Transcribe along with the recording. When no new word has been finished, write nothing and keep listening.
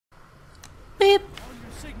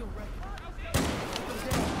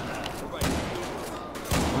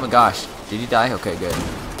my gosh. Did he die? Okay, good.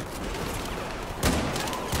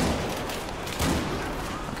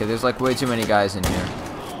 Okay, there's like way too many guys in here.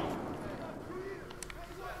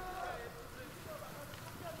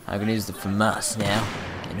 I'm gonna use the FAMAS now,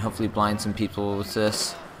 and hopefully blind some people with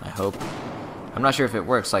this. I hope. I'm not sure if it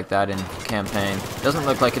works like that in campaign. Doesn't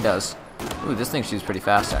look like it does. Ooh, this thing shoots pretty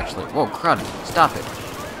fast, actually. Whoa, crud! Stop it!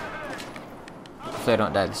 Hopefully I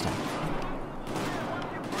don't die this time.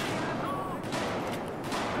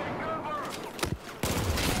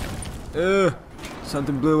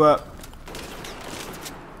 Something blew up.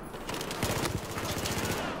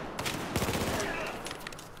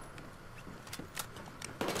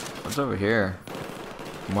 What's over here?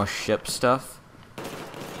 More ship stuff?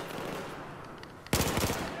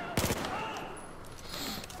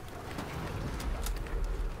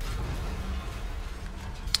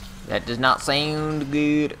 That does not sound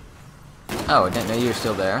good. Oh, I didn't know you were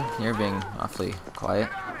still there. You're being awfully quiet.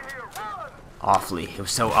 Awfully. It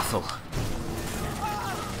was so awful.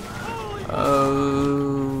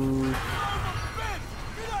 Oh.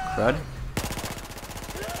 Crud.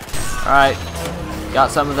 Alright.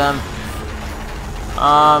 Got some of them.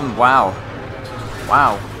 Wow.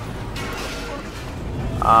 Wow.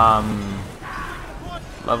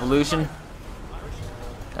 Revolution.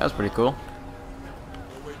 That was pretty cool.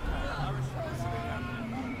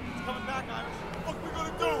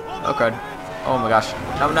 Oh crud. Oh my gosh.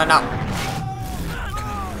 No, no, no.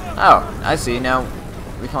 Oh, I see. Now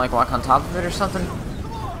we can like walk on top of it or something.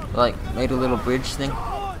 Like made a little bridge thing.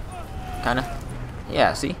 Kinda.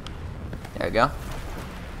 Yeah, see? There we go.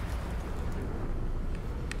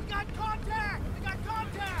 We got contact! We got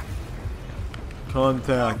contact!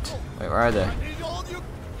 Contact. Wait, where are they?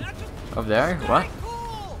 Over there? What?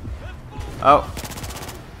 Oh.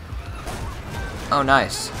 Oh,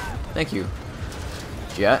 nice. Thank you.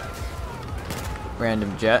 Jet.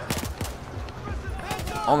 Random jet.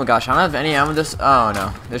 Oh my gosh, I don't have any ammo with this. Oh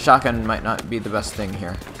no. This shotgun might not be the best thing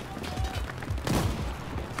here.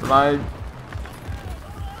 Grenade.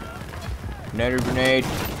 Grenade, grenade.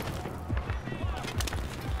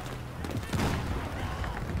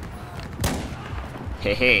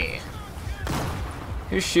 Hey, hey.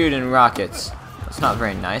 Who's shooting rockets? That's not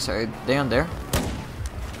very nice. Are they on there?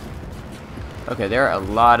 Okay, there are a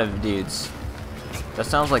lot of dudes. That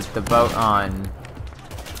sounds like the boat on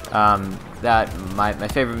that my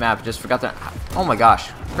favorite map. Just forgot that. Oh my gosh!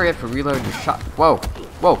 Hurry up to reload your shot. Whoa,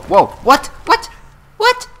 whoa, whoa! What? What?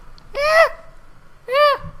 What? Yeah.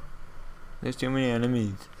 Yeah. There's too many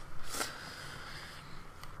enemies.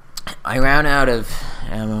 I ran out of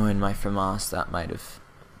ammo in my FAMAS. That might have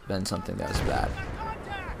been something that was bad.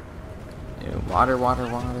 Ew, water, water,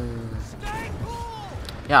 water.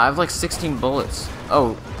 Yeah, I have like 16 bullets.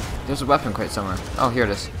 Oh, there's a weapon crate somewhere. Oh, here it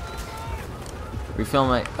is. Refill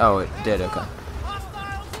my... Oh, it did, okay.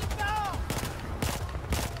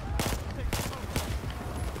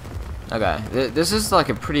 Okay, this is like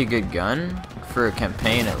a pretty good gun. For a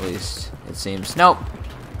campaign, at least, it seems. Nope!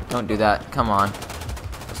 Don't do that. Come on.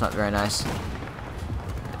 That's not very nice.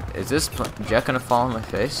 Is this jet gonna fall on my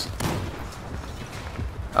face?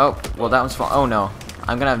 Oh, well that one's fall. Oh no.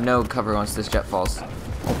 I'm gonna have no cover once this jet falls.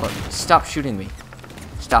 Oh, but stop shooting me.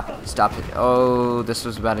 Stop it. Stop it. Oh, this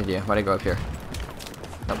was a bad idea. Why'd I go up here?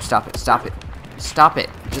 Nope, stop it. Stop it. Stop it.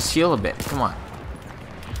 Just heal a bit. Come on.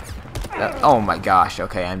 Oh my gosh.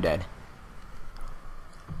 Okay, I'm dead.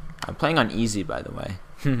 I'm playing on easy, by the way.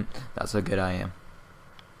 That's how good I am.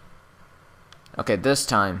 Okay, this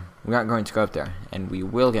time, we aren't going to go up there. And we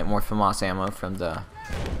will get more FAMAS ammo from the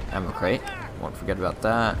ammo crate. Won't forget about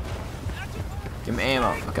that. Give me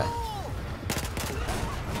ammo. Okay.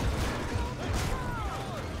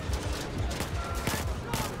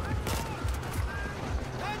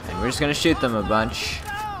 And we're just gonna shoot them a bunch.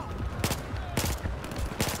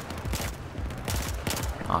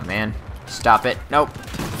 Oh man. Stop it. Nope.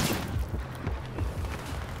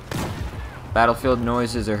 Battlefield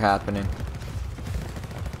noises are happening.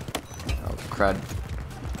 Oh crud.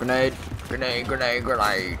 Grenade. Grenade, grenade,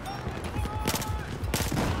 grenade.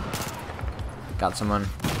 Got someone.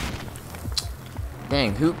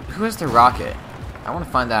 Dang, who has the rocket? I want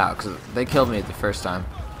to find that out because they killed me the first time.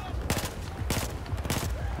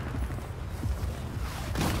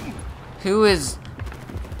 Who is?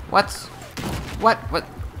 What?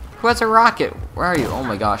 Who has a rocket? Where are you? Oh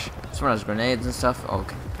my gosh! Someone has grenades and stuff. Oh,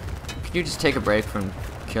 okay. Could you just take a break from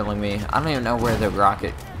killing me? I don't even know where the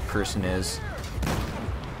rocket person is.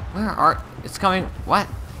 Where are? It's coming. What?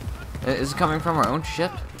 Is it coming from our own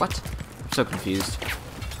ship? What? I'm so confused.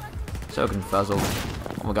 So confuzzled.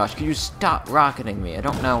 Oh my gosh, can you stop rocketing me? I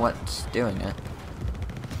don't know what's doing it.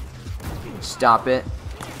 Stop it.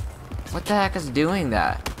 What the heck is doing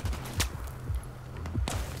that?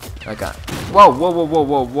 Okay. Whoa, whoa, whoa, whoa,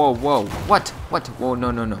 whoa, whoa, whoa. What? What? Whoa,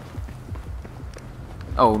 no, no, no.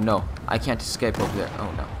 Oh, no. I can't escape over there.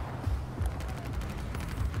 Oh, no.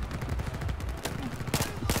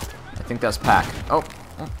 I think that's Pack. Oh.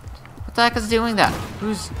 What the heck is doing that?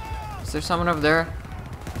 Is there someone over there?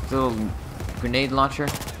 With a little grenade launcher?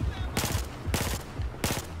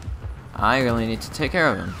 I really need to take care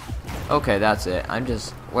of him. Okay, that's it. I'm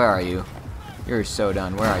just... Where are you? You're so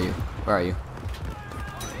done. Where are you? Where are you?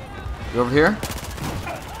 You over here?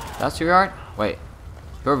 That's who you are? Wait.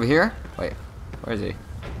 You over here? Wait. Where is he?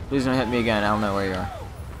 Please don't hit me again. I don't know where you are.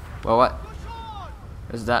 Well, what?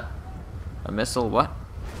 Is that a missile? What?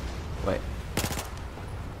 Wait.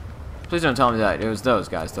 Please don't tell me that it was those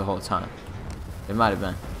guys the whole time. It might have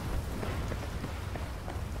been.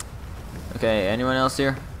 Okay, anyone else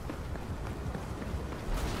here?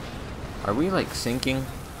 Are we like sinking?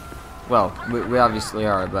 Well, we obviously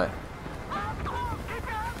are, but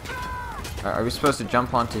are we supposed to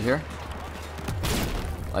jump onto here?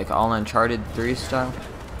 Like all Uncharted 3 style?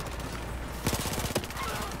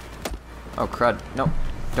 Oh crud. Nope.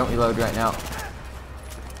 Don't reload right now.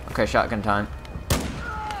 Okay, shotgun time.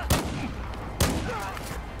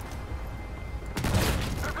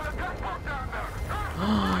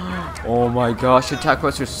 Oh my gosh, attack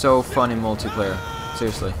boats are so fun in multiplayer.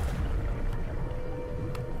 Seriously.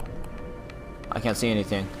 I can't see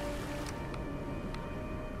anything.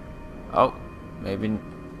 Oh, maybe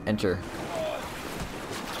enter.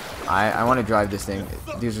 I want to drive this thing.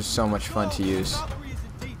 These are so much fun to use.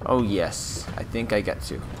 Oh yes, I think I get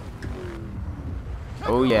to.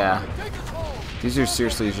 Oh yeah. These are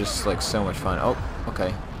seriously just like so much fun. Oh,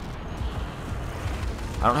 okay.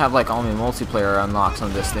 I don't have like all my multiplayer unlocks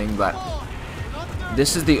on this thing, but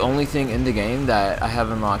this is the only thing in the game that I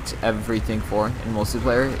have unlocked everything for in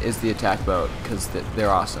multiplayer is the attack boat, because they're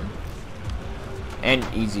awesome. And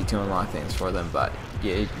easy to unlock things for them, but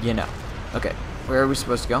you know. Okay, where are we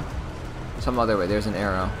supposed to go? Some other way. There's an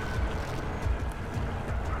arrow.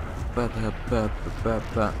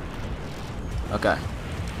 Okay.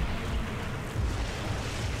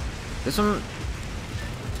 This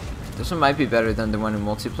one might be better than the one in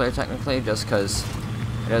multiplayer technically, just because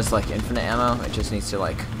it has like infinite ammo. It just needs to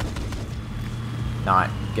like not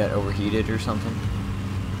get overheated or something.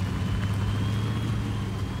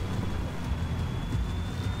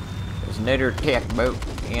 There's another attack boat,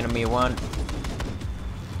 enemy one.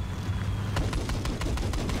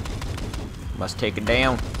 Must take it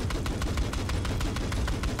down.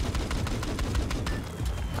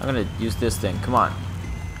 I'm gonna use this thing. Come on.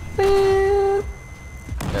 Boop.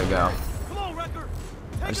 There we go.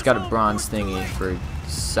 I just got a bronze thingy for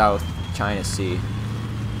South China Sea.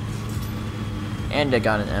 And I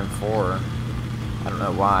got an M4. I don't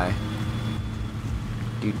know why.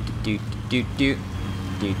 Do do do do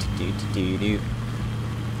do do do do.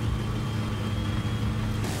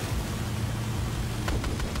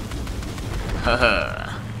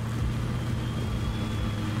 Haha.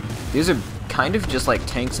 These are kind of just like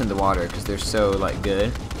tanks in the water because they're so like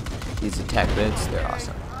good. These attack bits, they're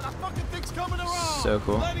awesome. So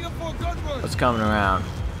cool. What's coming around?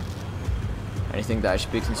 Anything that I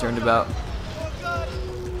should be concerned about?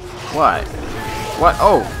 What? What?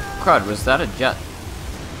 Oh, crud, was that a jet?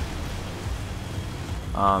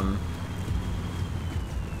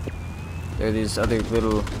 There are these other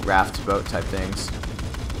little raft boat type things.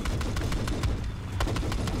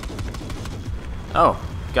 Oh,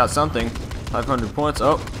 got something. 500 points.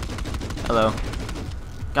 Oh, hello.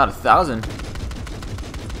 Got 1,000.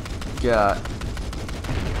 Got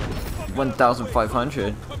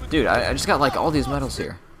 1,500. Dude, I just got like all these medals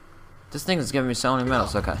here. This thing is giving me so many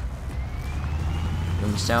medals. Okay.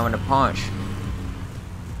 Giving me so many punch.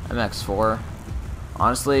 MX4.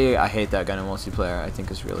 Honestly, I hate that gun in multiplayer. I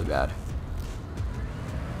think it's really bad.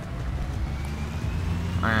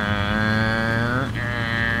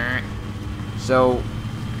 So,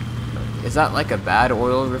 is that like a bad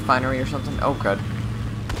oil refinery or something? Oh, crud.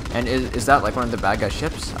 And is that like one of the bad guy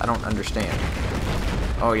ships? I don't understand.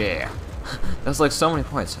 Oh, yeah. That's like so many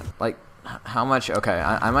points. Like, how much? Okay,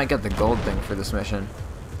 I might get the gold thing for this mission.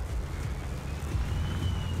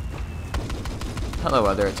 Hello,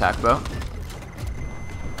 other attack boat.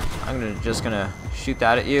 I'm just gonna shoot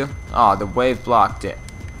that at you. Oh, the wave blocked it.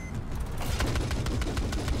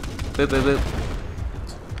 Boop, boop, boop.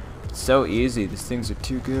 It's so easy. These things are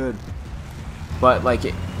too good. But like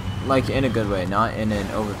in a good way, not in an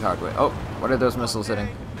overpowered way. Oh, what are those missiles hitting?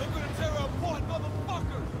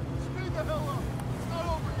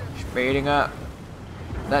 Speeding up.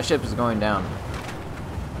 That ship is going down.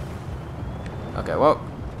 Okay, whoa.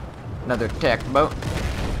 Another tech boat.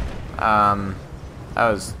 That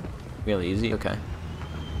was really easy. Okay.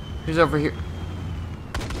 Who's over here?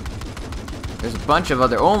 There's a bunch of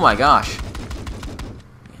other. Oh my gosh.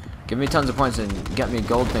 Give me tons of points and get me a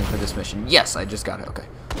gold thing for this mission. Yes, I just got it. Okay.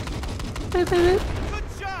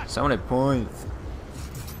 So many points.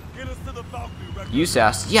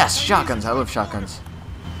 USAS. Yes, shotguns. I love shotguns.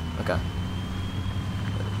 Okay.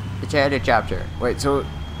 The chapter. Wait, so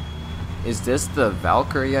is this the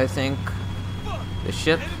Valkyrie, I think? The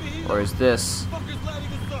ship? Or is this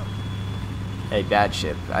a bad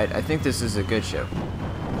ship? I think this is a good ship.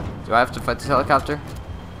 Do I have to fight this helicopter?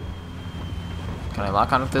 Can I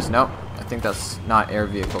lock on with this? Nope. I think that's not air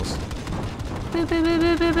vehicles.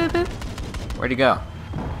 Where'd he go?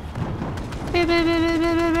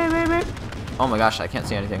 Oh my gosh, I can't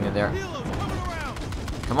see anything in there.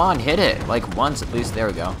 Come on, hit it. Like once at least. There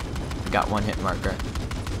we go. We got one hit marker.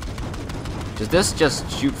 Does this just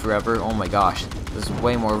shoot forever? Oh my gosh. This is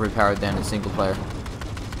way more overpowered than a single player.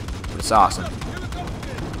 But it's awesome.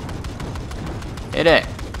 Hit it.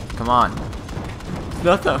 Come on. It's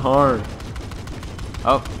not that hard.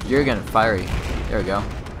 Oh, you're getting fiery. There we go.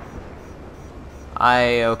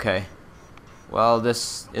 Okay. Well,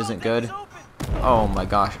 this isn't good. Oh my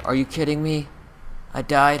gosh. Are you kidding me? I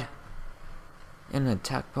died in an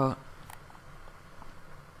attack boat.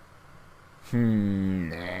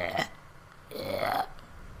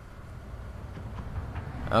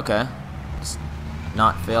 Okay. It's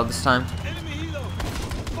not failed this time.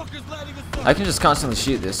 I can just constantly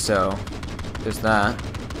shoot this, so there's that.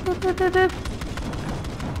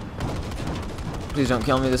 Please don't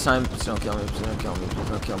kill me this time. Please don't kill me. Please don't kill me. Please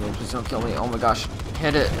don't kill me. Please don't kill me. Oh my gosh.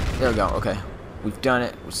 Hit it. There we go. Okay. We've done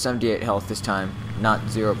it with 78 health this time, not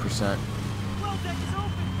 0%.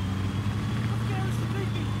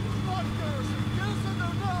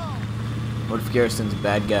 What if Garrison's a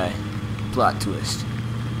bad guy? Plot twist.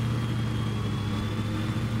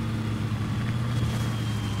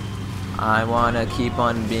 I wanna keep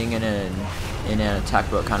on being in an attack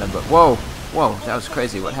boat kind of boat. Whoa! Whoa! That was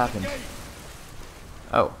crazy. What happened?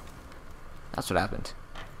 Oh, that's what happened.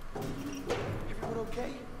 Everyone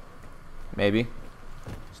okay? Maybe.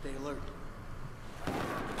 Stay alert. They're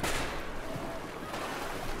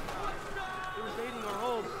invading our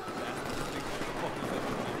home.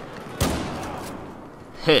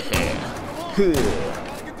 Heh.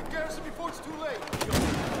 Gotta get the garrison before it's too late.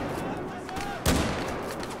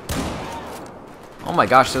 Oh my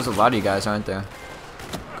gosh, there's a lot of you guys, aren't there?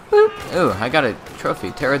 Ooh, I got a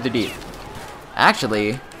trophy. Terror of the Deep.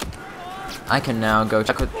 Actually, I can now go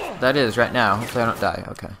check what that is right now. Hopefully I don't die.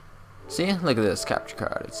 Okay. See? Look at this capture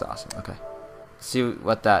card. It's awesome. Okay. Let's see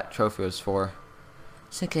what that trophy was for.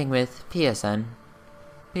 Syncing with PSN.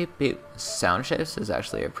 Beep beep. Sound Shapes is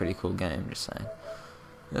actually a pretty cool game, just saying.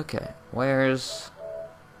 Okay. Where's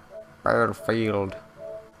Battlefield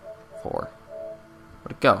 4?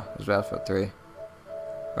 Where'd it go? Where's Battlefield 3?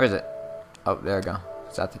 Where is it? Oh, there we go.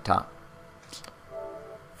 It's at the top.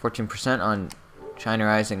 14% on China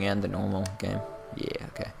Rising and the normal game. Yeah,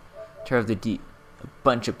 okay. Terror of the Deep. A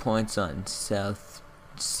bunch of points on South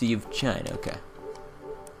Sea of China. Okay.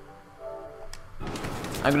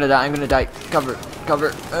 I'm gonna die. I'm gonna die. Cover.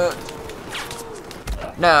 Cover.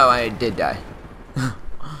 No, I did die.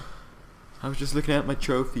 I was just looking at my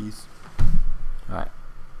trophies. Alright.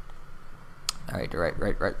 Alright,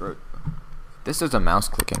 right. This is a mouse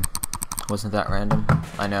clicking. Wasn't that random?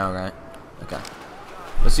 I know, right? Okay.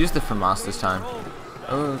 Let's use the FAMAS this time.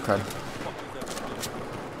 Oh, okay.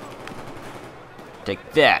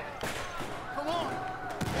 Take that.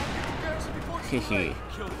 Hehe.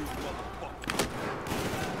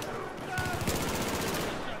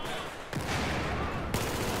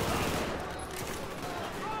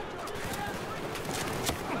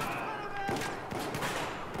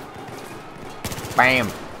 Bam.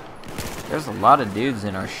 There's a lot of dudes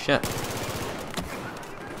in our ship.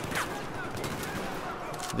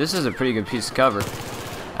 This is a pretty good piece of cover.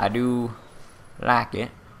 I do like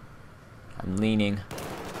it. I'm leaning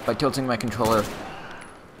by tilting my controller.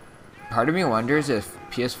 Part of me wonders if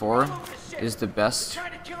PS4 is the best,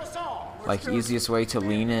 like, easiest way to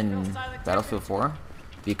lean in Battlefield 4,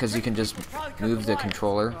 because you can just move the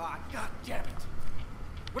controller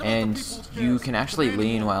and you can actually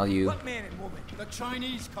lean while you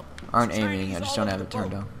aren't aiming. I just don't have it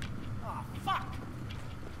turned on.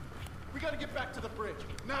 We gotta get back to the bridge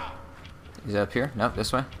now. Is it up here? Nope,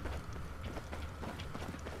 this way.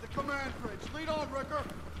 The command bridge. Lead on, Ricker.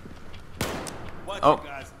 Oh,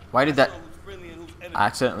 why did that? I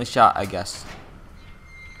accidentally shot, I guess.